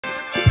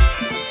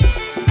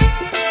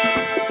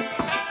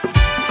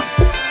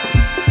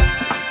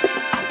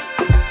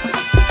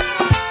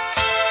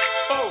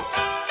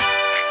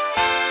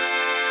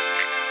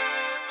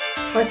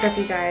What's up,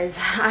 you guys?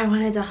 I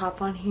wanted to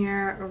hop on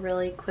here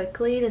really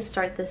quickly to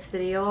start this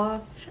video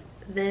off.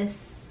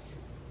 This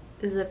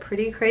is a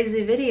pretty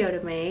crazy video to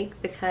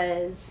make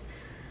because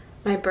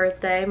my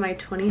birthday, my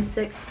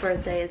 26th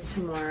birthday, is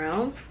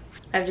tomorrow.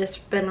 I've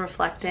just been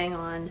reflecting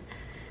on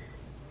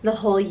the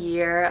whole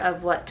year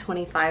of what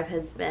 25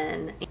 has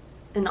been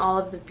and all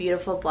of the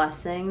beautiful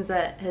blessings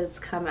that has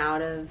come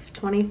out of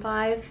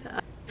 25.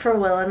 For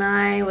Will and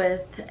I,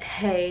 with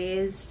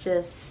Hayes,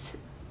 just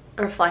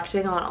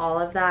reflecting on all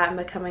of that and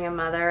becoming a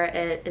mother,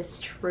 it is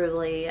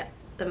truly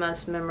the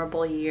most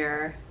memorable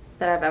year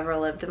that I've ever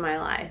lived in my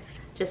life.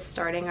 Just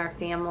starting our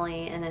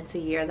family, and it's a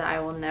year that I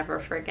will never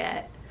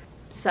forget.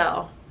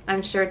 So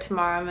I'm sure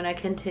tomorrow I'm going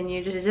to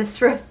continue to just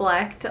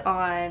reflect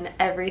on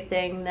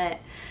everything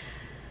that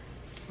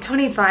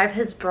 25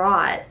 has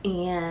brought,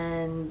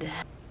 and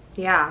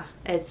yeah,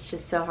 it's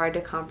just so hard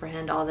to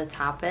comprehend all that's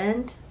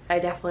happened. I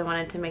definitely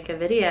wanted to make a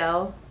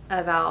video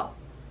about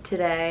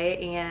today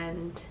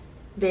and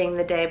being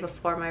the day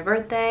before my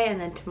birthday,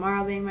 and then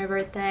tomorrow being my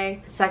birthday,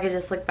 so I could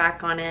just look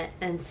back on it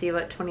and see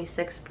what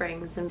 26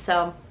 brings. And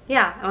so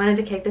yeah, I wanted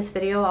to kick this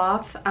video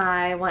off.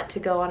 I want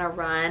to go on a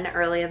run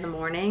early in the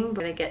morning. I'm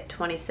gonna get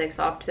 26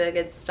 off to a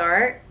good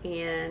start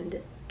and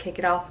kick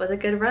it off with a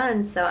good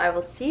run. So I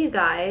will see you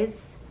guys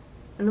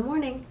in the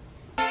morning.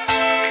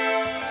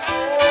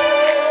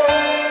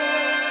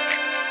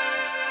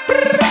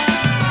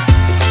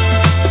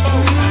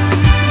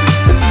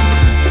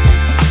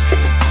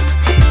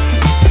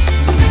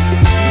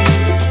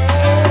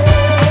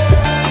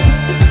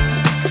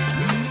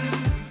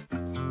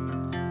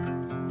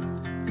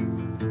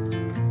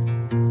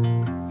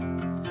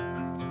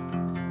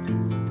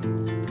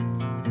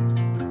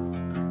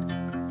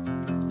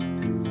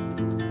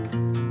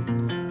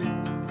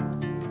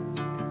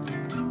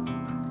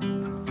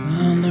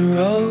 On the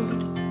road,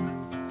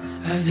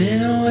 I've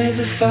been away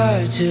for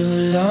far too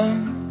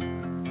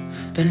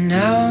long, but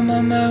now I'm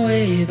on my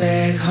way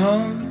back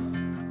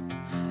home.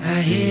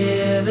 I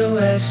hear the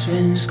west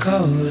winds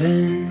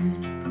calling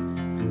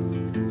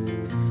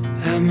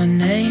out my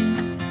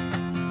name.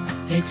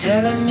 They're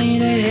telling me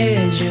to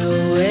head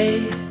your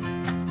way,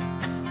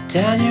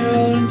 down your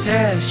road and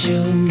past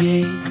your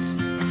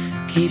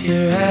gates. Keep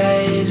your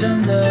eyes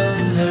on the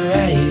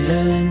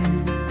horizon.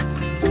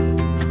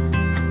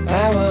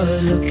 I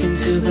was looking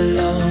to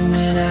belong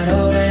when I'd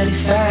already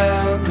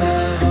found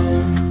my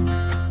home.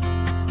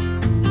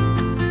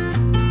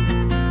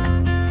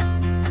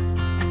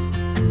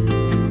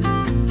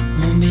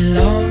 Won't be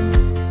long,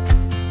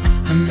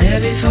 I'm there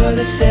before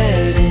the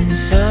setting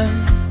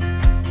sun,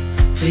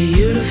 for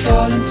you to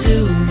fall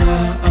into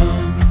my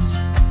arms,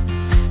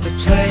 the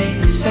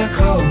place I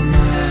call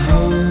my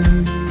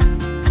home.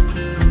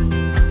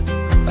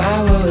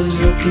 I was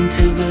looking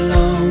to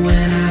belong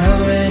when I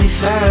already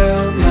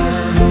found my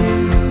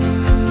home.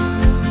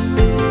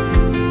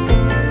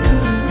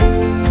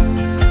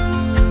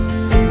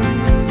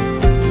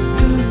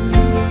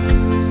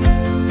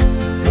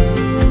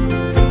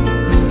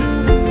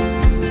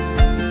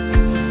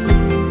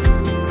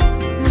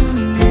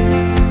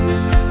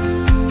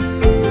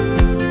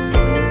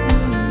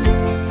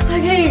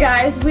 Okay, you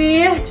guys,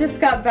 we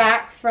just got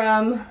back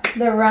from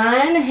the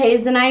run.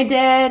 Hayes and I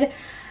did.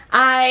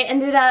 I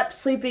ended up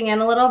sleeping in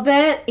a little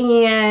bit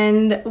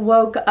and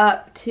woke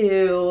up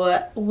to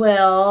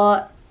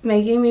Will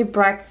making me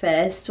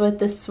breakfast with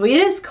the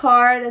sweetest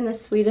card and the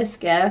sweetest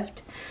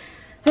gift.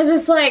 It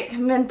just like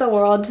meant the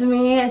world to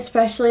me,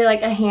 especially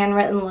like a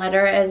handwritten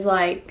letter is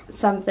like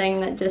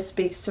something that just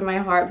speaks to my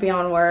heart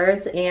beyond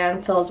words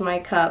and fills my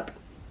cup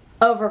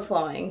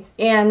overflowing.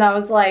 And that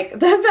was like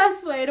the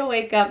best way to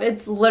wake up.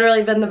 It's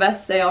literally been the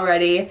best day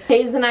already.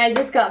 Hayes and I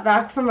just got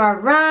back from our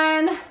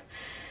run.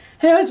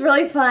 It was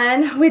really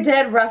fun. We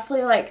did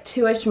roughly like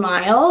 2-ish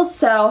miles,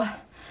 so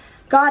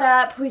got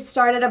up. We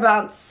started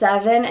about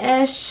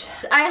 7-ish.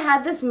 I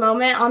had this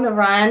moment on the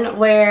run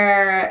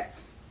where,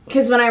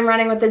 because when I'm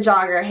running with the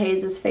jogger,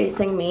 Hayes is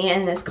facing me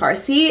in his car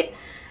seat,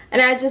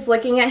 and I was just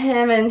looking at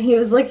him and he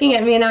was looking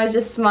at me, and I was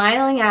just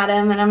smiling at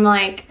him, and I'm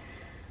like,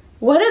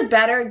 what a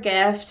better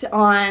gift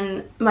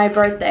on my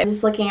birthday. I was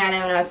just looking at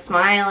him and I was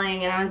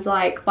smiling, and I was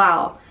like,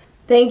 wow.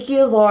 Thank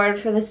you, Lord,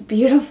 for this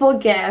beautiful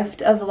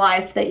gift of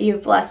life that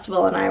you've blessed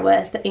Will and I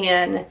with.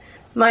 And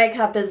my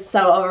cup is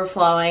so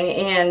overflowing,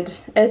 and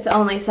it's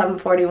only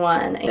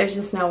 7:41. There's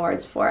just no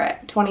words for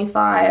it.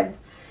 25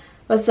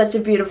 was such a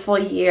beautiful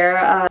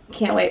year.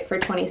 Can't wait for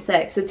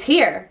 26. It's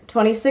here.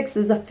 26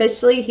 is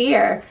officially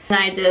here. And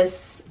I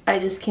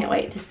just can't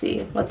wait to see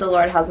what the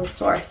Lord has in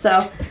store.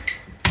 So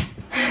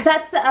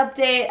that's the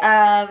update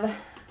of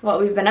what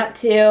we've been up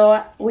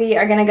to. We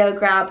are gonna go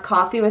grab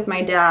coffee with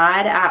my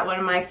dad at one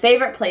of my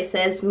favorite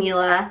places,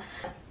 Mila,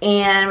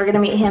 and we're gonna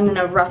meet him in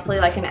roughly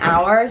like an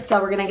hour.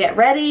 So we're gonna get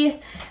ready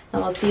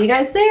and we'll see you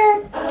guys there.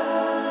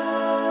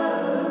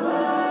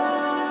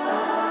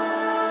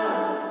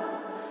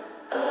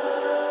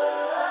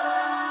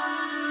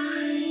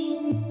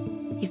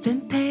 You've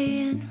been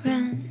paying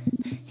rent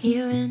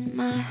here in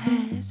my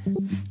head.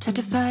 Tried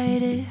to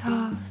fight it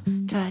off,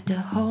 tried to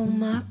hold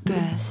my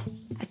breath.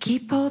 I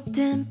keep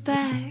holding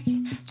back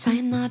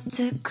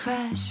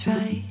crash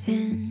right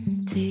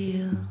into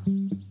you.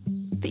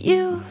 But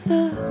you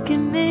look at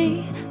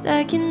me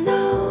like you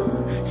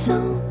know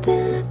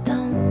something I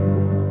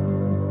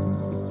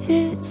don't.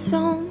 It's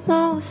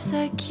almost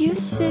like you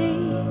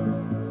see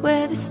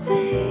where this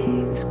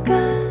thing's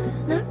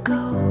gonna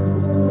go.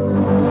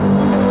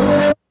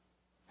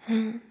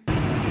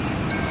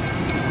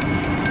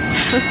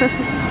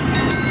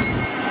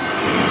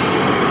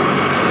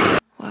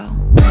 Well,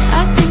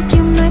 I think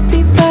you might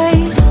be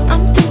right.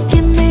 I'm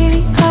thinking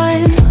maybe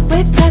I'm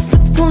way past the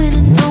point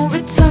of no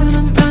return.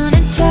 I'm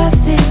running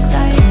traffic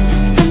lights to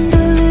spend a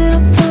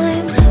little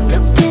time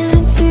looking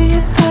into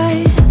your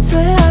eyes.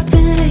 Swear I've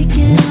been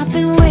aching, I've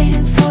been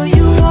waiting for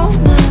you all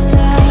my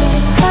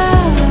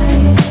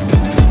life.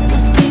 This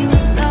must be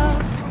what love.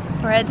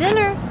 We're at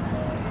dinner.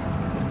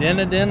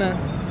 Dinner.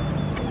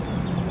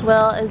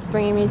 Will is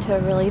bringing me to a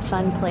really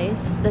fun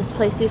place. This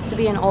place used to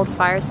be an old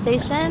fire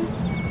station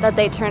that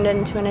they turned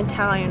into an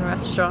Italian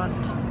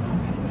restaurant.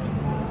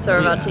 So we're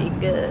about to eat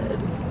good.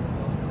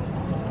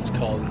 It's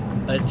called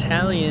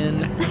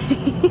Italian.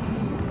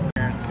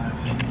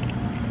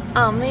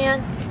 Oh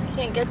man,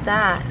 can't get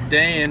that.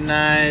 Day and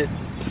night,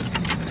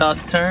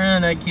 toss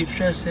turn, I keep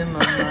stressing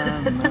my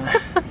mind.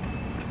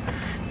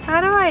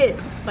 How do I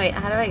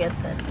get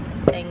this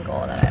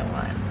angle that I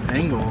want?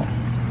 Angle.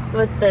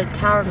 With the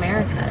Tower of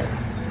Americas.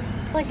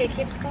 Like it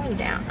keeps going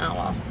down. Oh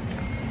well.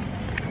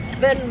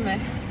 Spin me,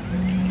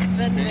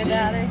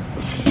 daddy.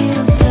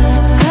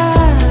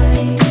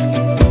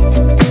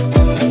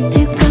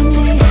 You got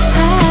me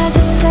as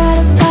a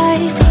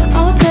satellite.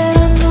 All that I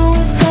know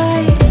is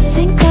I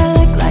think I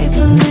like life a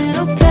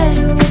little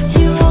better with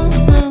you on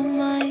my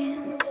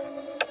mind.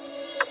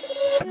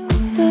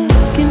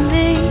 Look at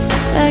me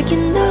like you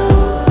know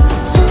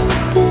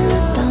something I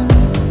don't.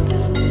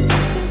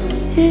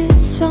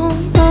 It's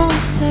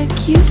almost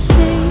like you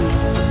see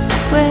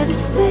where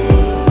this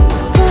thing